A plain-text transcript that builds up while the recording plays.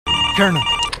Colonel,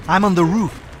 I'm on the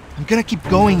roof. I'm gonna keep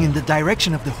going in the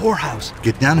direction of the whorehouse.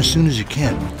 Get down as soon as you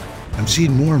can. I'm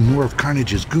seeing more and more of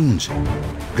Carnage's goons.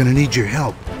 I'm gonna need your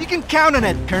help. You can count on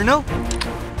it, Colonel.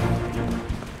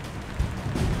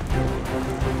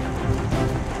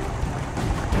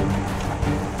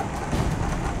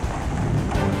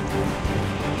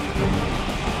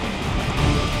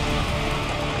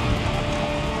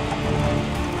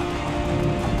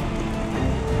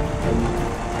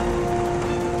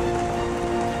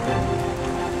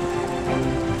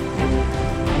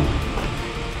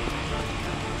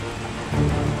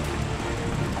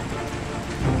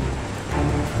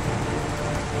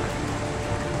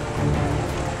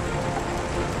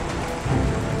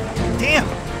 Damn!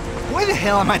 Why the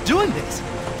hell am I doing this?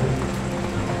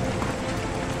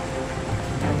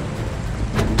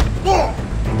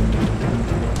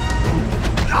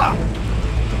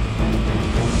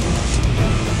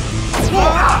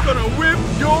 I'm gonna whip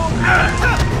your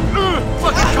ass!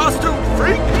 Fucking costume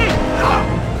freak!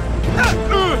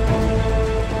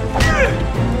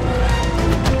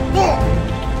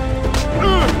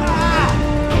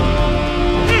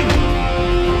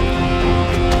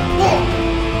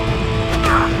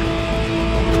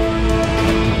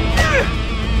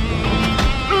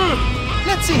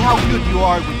 Let's see how good you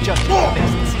are with just your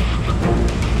fists.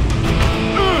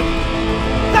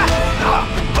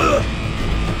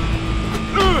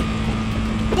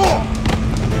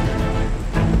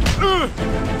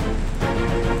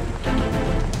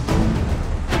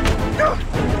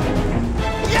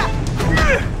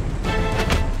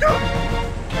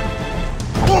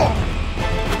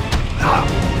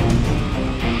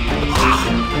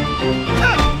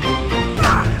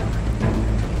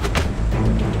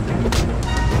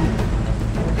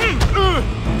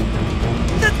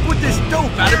 Let's put this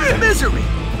dope out of his misery!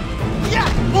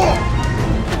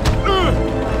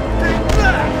 Take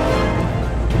that!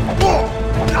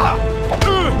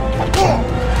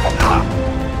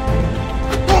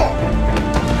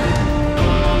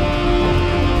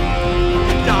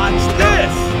 Dodge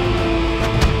this!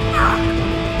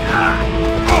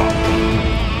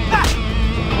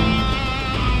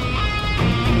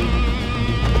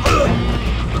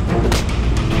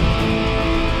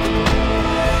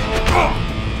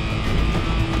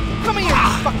 Come here, you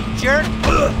fucking jerk!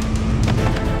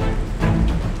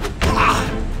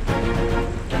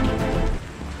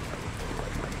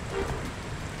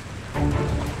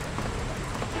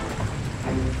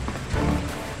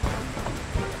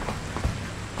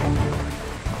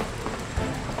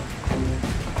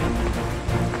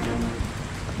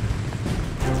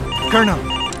 Colonel,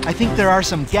 I think there are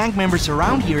some gang members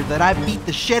around here that I beat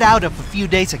the shit out of a few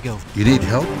days ago. You need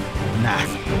help? Nah,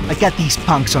 I got these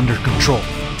punks under control.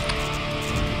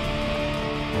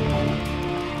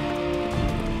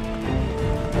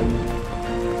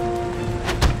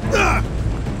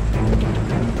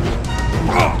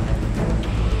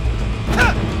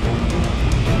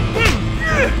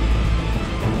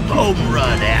 Home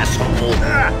run, asshole!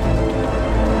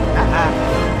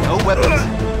 No weapons.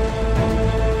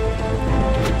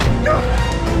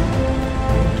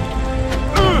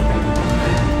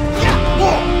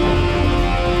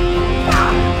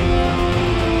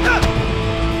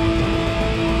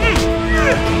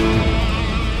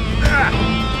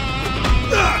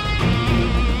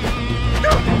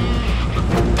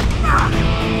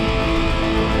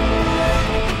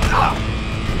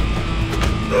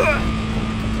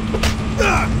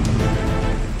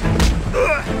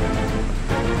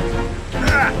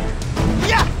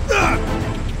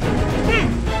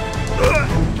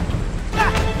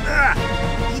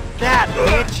 Eat that,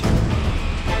 bitch!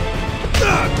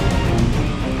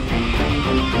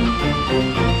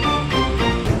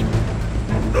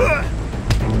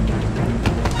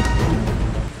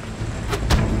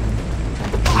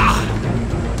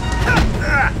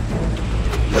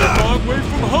 Long way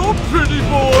from home, pretty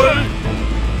boy!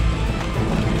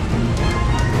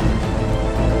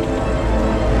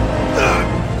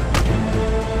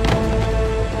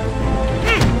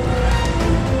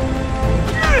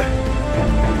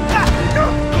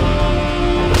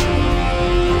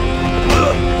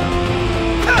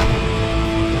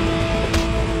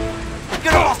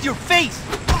 Get off your face!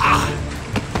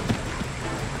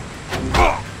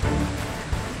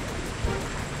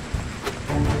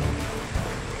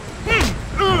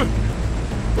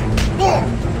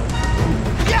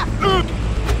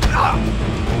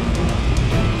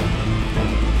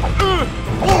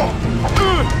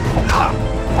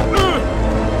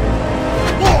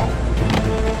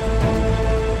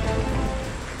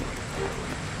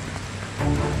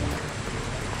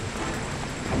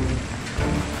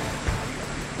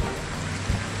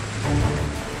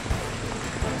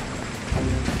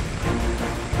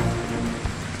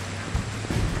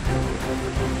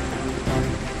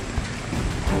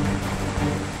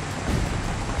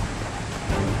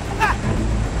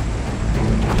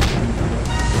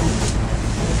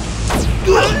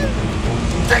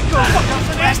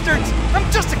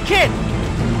 kid!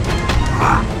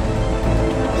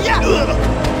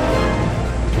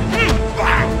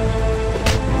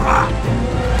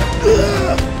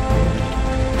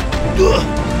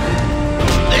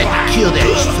 Let's kill that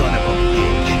son of a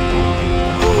bitch.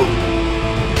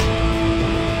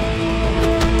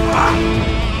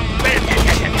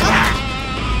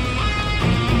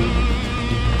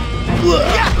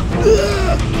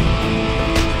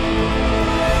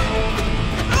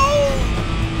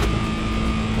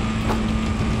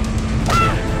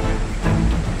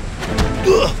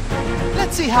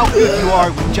 Let's see how good you are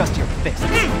with just your fists.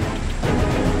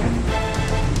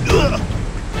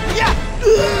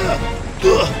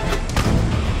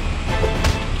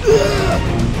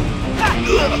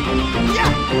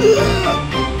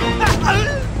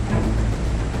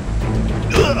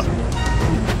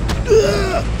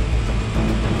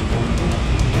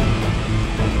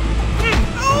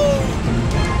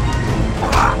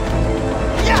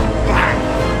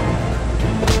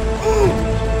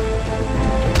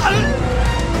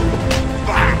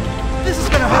 This is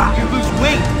gonna help you lose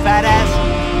weight, fat ass.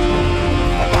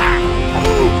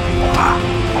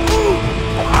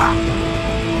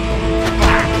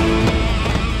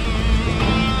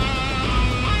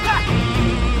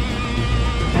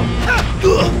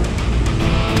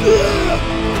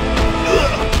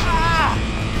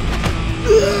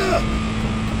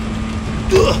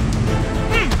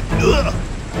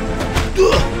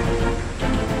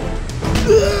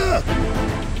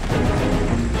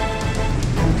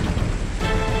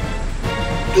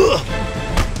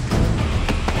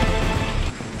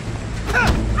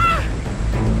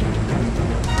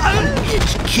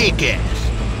 It's kick-ass.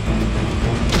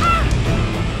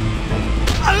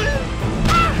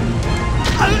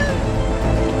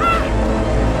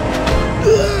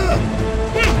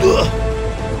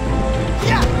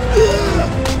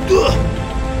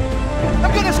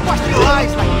 I'm gonna squash your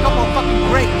eyes like a couple of fucking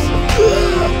grapes.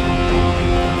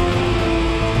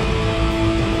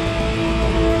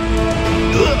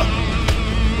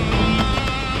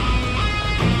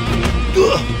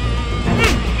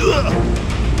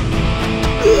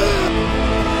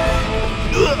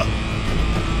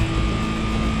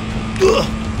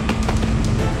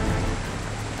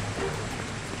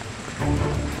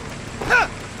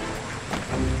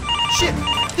 Shit,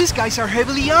 these guys are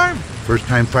heavily armed. First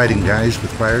time fighting guys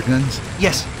with fire guns?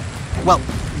 Yes. Well,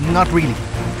 not really.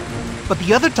 But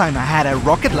the other time I had a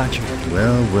rocket launcher.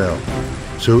 Well, well.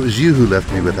 So it was you who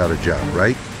left me without a job,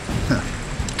 right?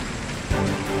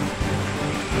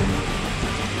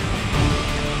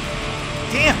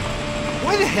 Damn!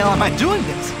 Why the hell am I doing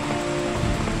this?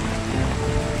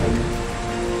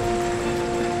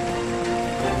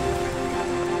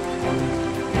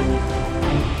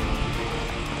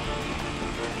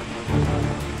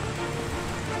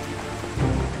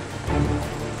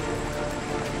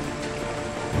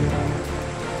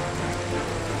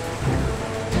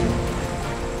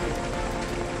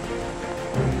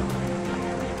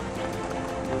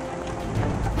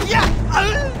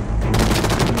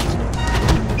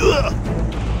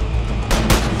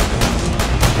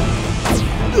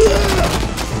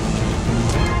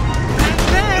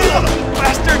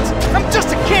 Bastards! I'm just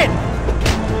a kid!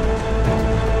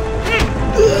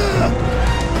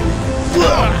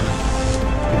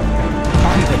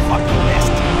 I'm the fucking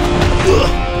best.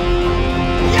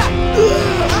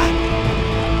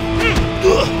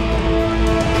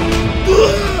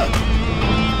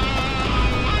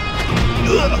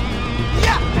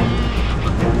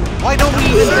 Why don't we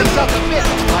even mix up a bit,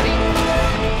 buddy?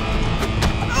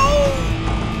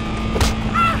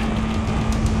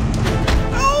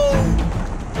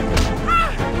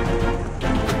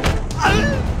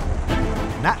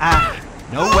 Nuh-uh.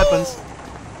 No weapons.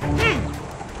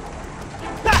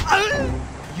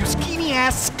 You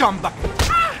skinny-ass scumbucket.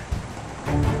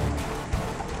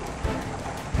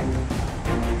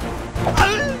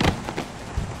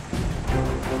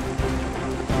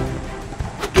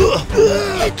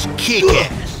 It's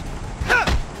kick-ass.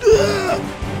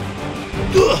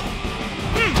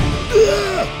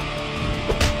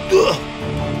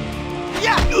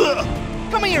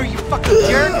 Come here, you fucking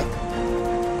jerk!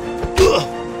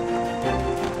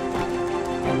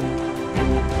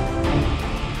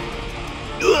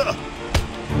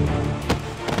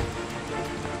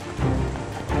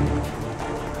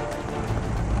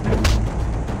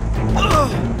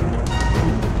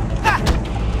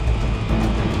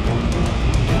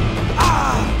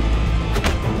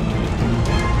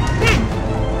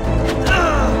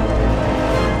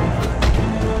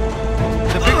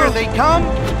 The bigger they come,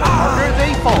 the harder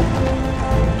they fall.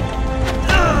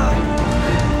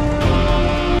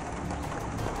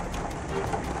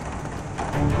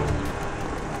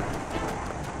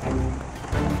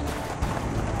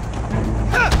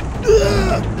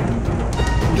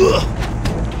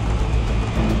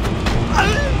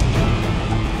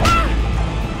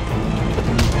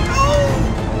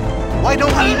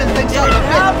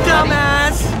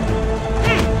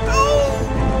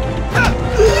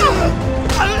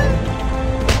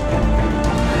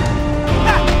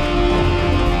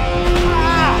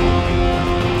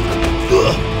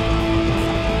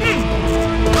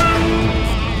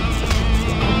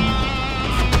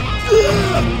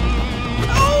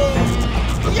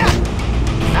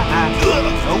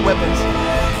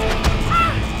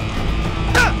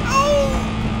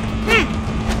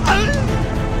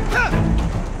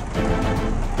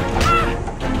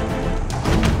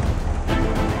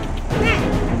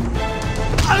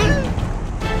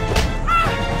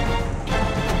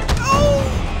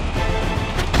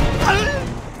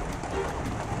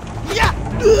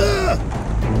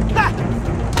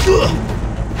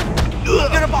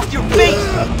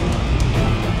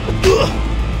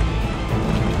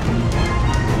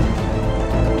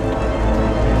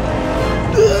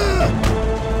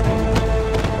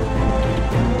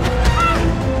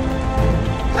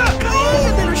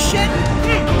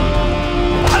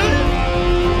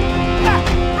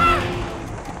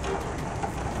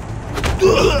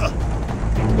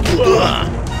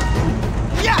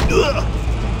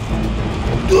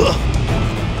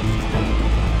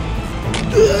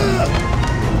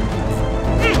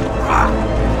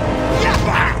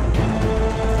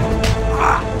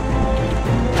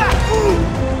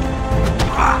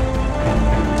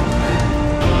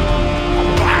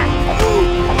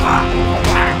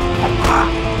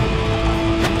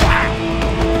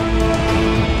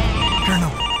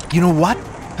 Colonel, you know what?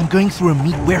 I'm going through a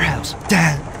meat warehouse.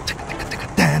 Dan,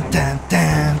 dan, dan, dan,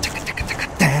 dan,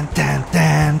 dan, dan,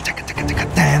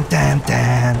 dan, dan,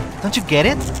 dan. Don't you get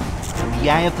it? The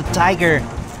eye of the tiger.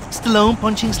 Stallone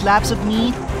punching slabs of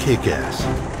meat. Kick-ass.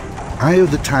 Eye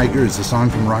of the Tiger is the song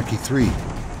from Rocky 3.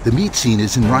 The meat scene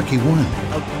is in Rocky 1.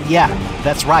 Oh, yeah,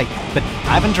 that's right. But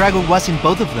Ivan Drago was in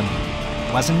both of them,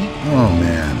 wasn't he? Oh,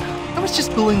 man. I was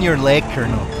just pulling your leg,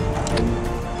 Colonel.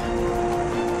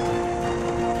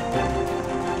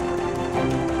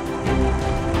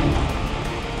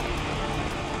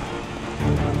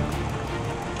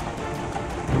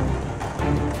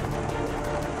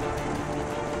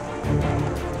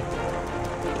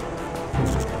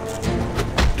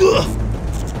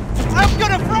 I'm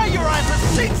gonna fry your eyes a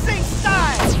Sing Sing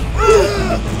style!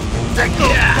 Tickle,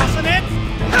 doesn't it?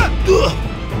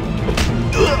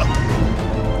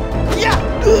 Yeah!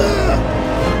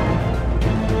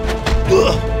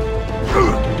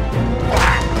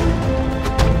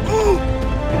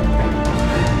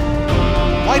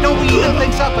 Why don't we even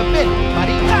things up a bit,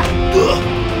 buddy?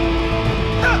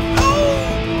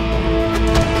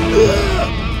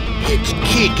 It's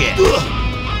kick-ass.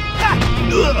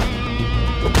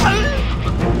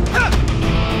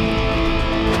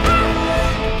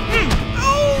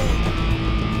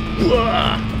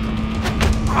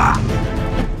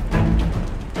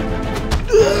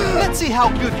 Let's see how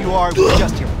good you are with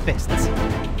just your fists.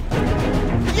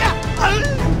 Yeah!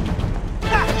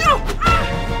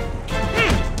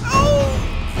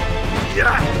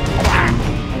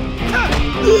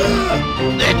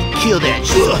 Let's kill that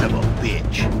son of a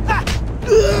bitch.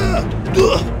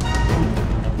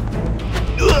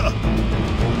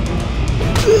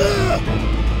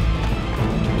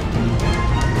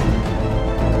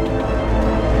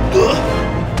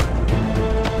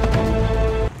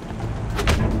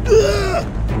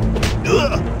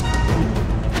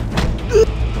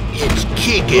 It's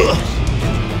kick-ass.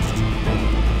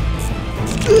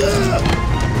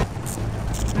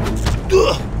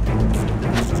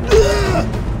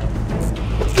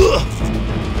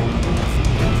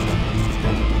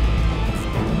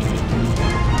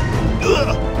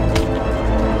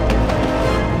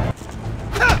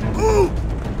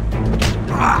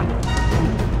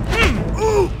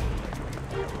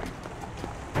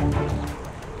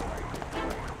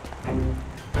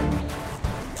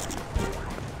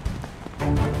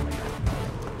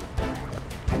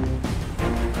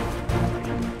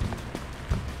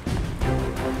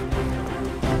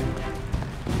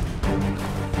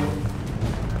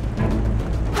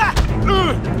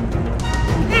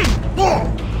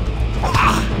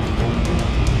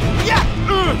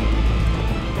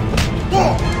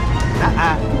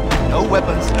 No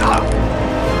weapons.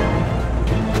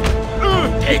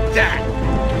 Take that.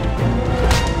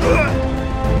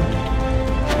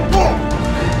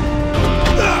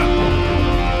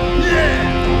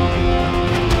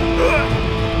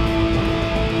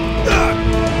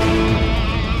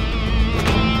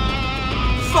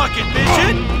 Fucking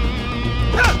midget!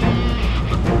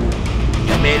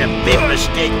 You made a big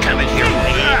mistake coming here, Lee.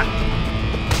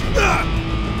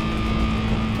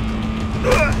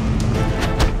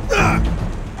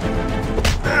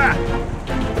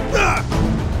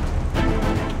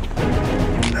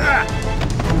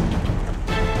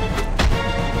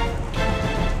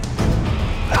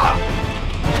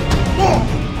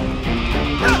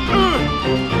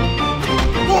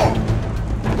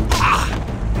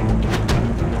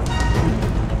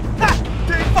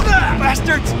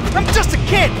 Bastards! I'm just a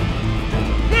kid!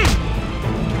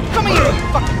 Come here, you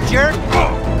fucking jerk!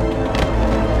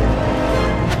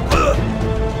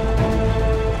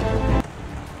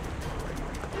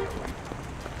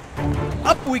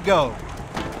 Up we go!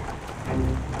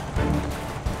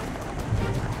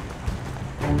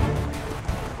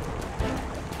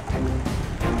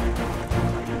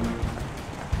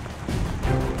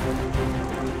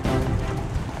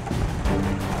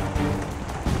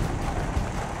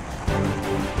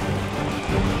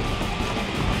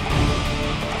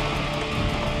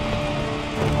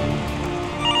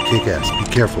 Kick-ass, be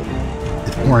careful.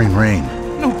 It's pouring rain.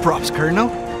 No props, Colonel.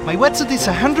 My wetsuit is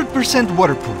 100%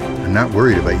 waterproof. I'm not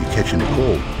worried about you catching a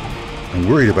cold. I'm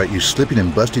worried about you slipping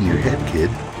and busting your head, kid.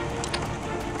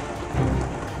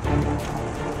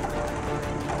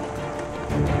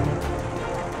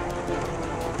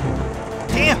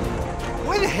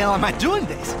 hell am I doing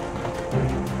this?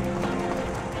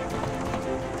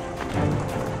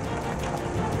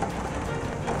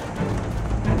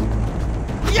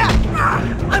 Yeah!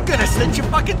 I'm gonna slit your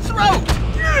fucking throat!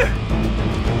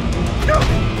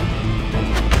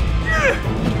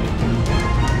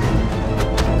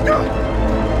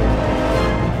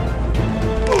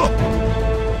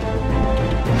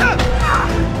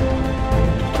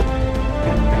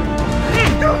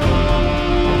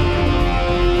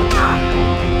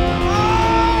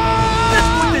 Let's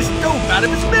put this dope out of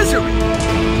his misery!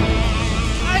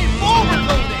 I'm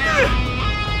overloaded!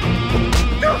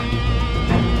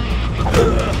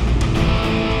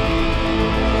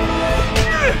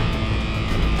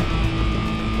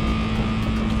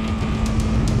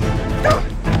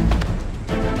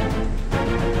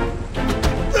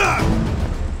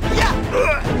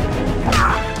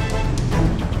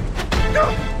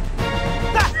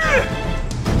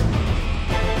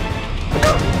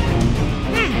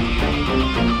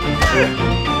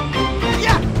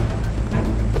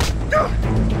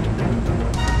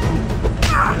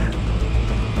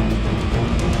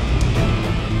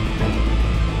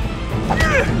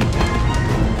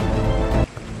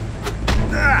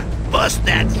 Bust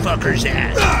that fucker's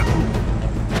ass.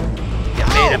 You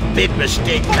made a big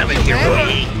mistake coming here with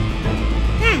me.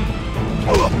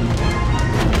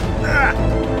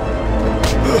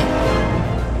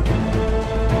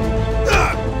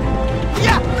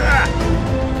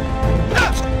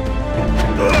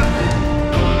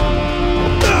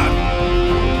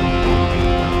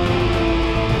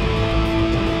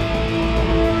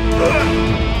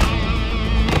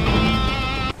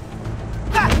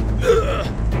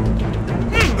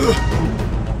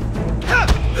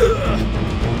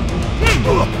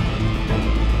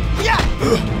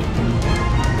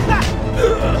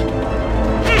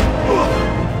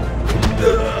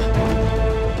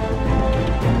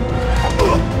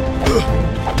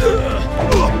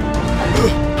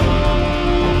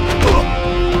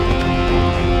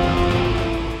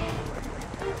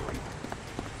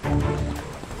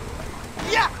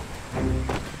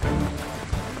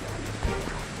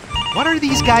 What are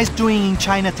these guys doing in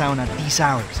Chinatown at these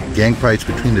hours? Gang fights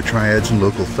between the triads and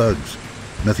local thugs.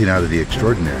 Nothing out of the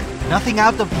extraordinary. Nothing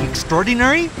out of the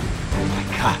extraordinary? Oh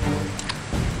my god.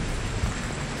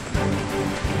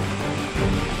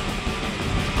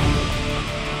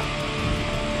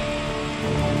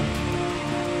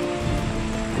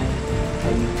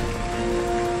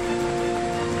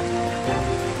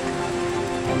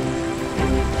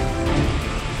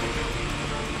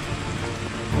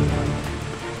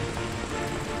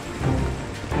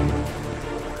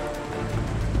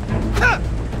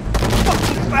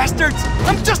 Bastards!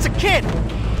 I'm just a kid!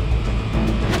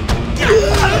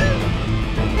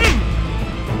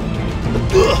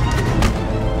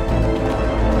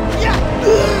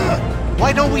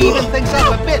 Why don't we even things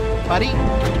up a bit, buddy?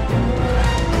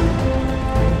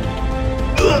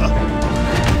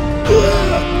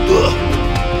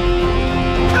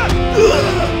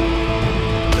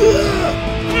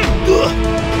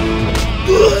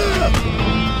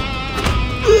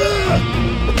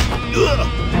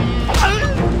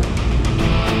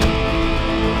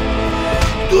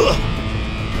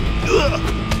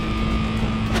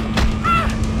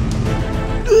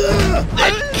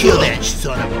 Let's kill that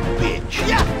son of a bitch.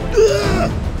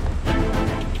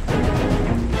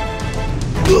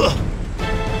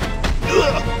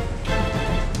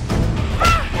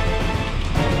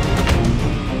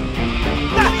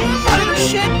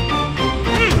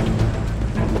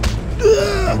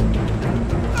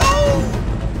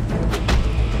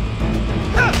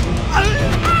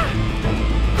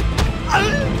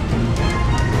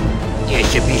 You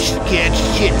should be scared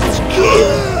shitless,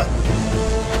 kid.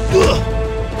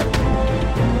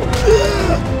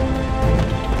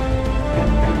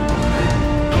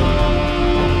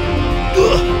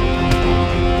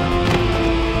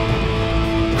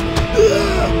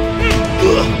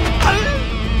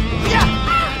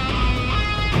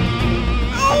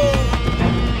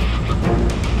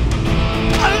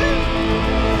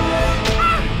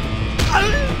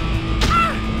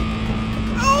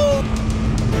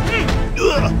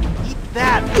 Eat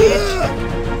that, bitch!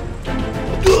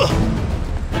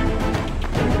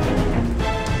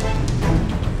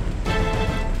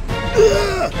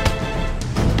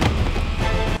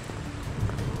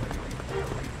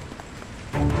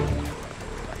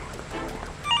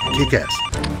 Kick-Ass,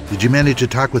 did you manage to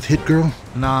talk with Hit Girl?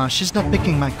 Nah, she's not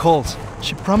picking my calls.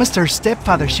 She promised her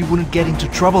stepfather she wouldn't get into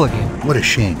trouble again. What a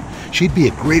shame. She'd be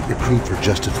a great recruit for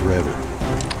Justice Forever.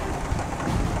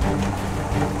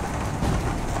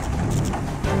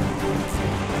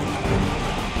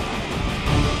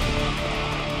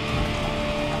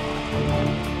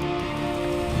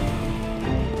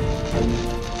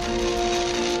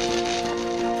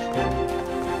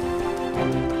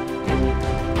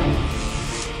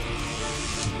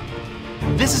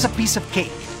 This is a piece of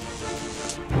cake.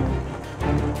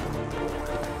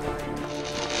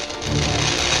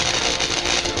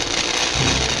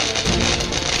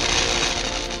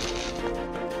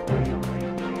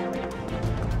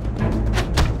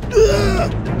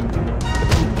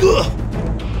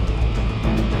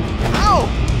 Ow!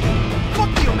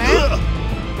 Fuck you, man!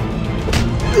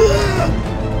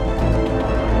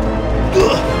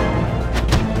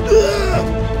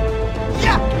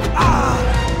 Yeah!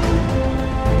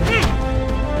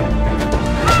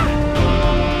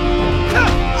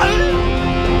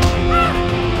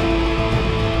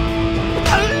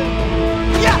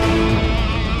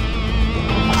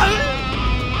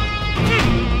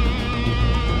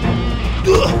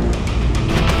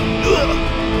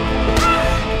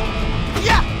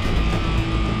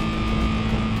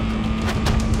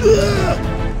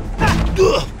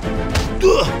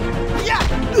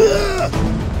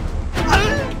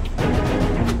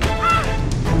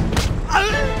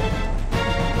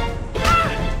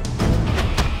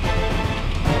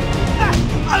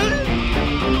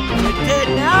 You're dead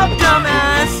now,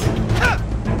 dumbass!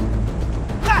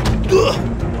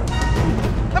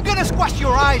 I'm gonna squash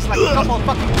your eyes like a couple of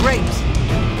fucking grapes.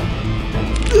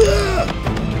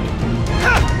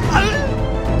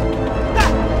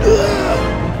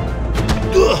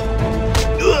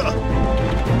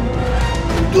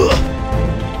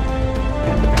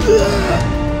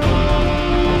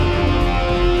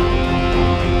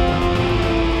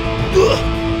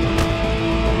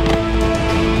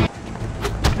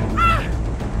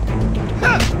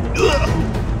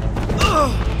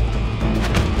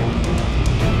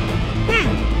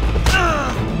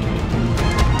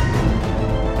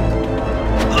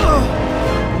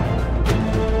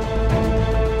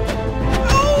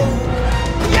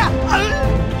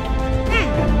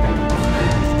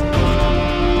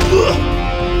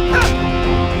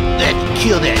 Let's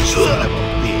kill that son of a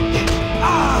bitch.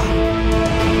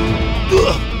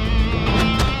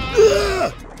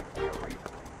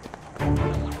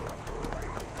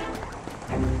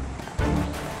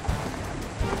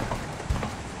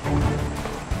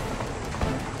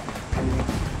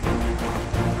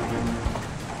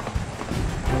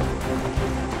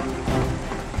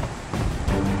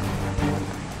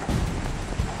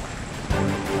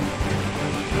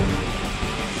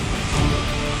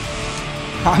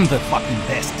 I'm the fucking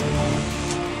best.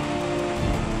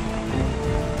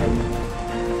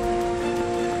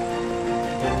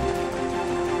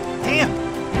 Damn!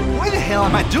 Why the hell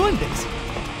am I doing this?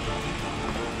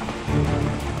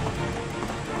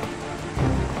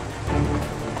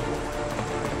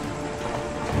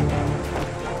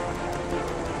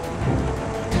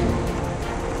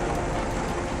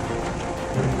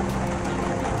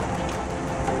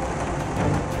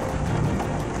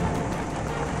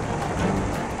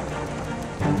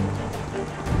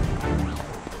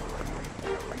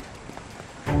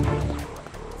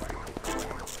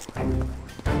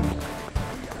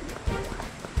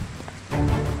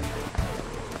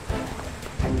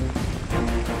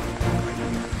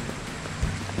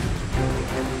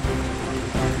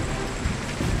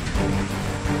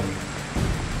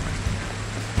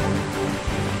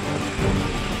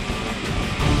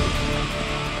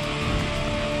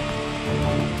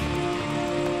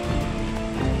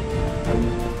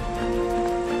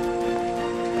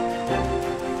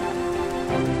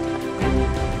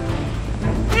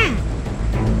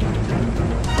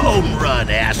 Home run,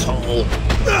 asshole.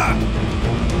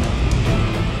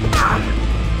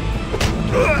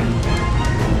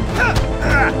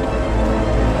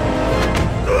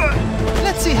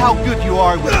 Let's see how good you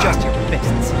are with just your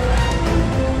fists.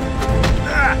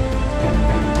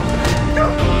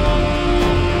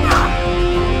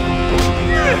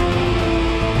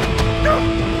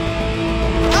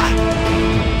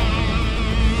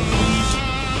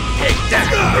 Take that.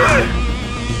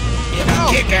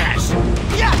 Kick ass.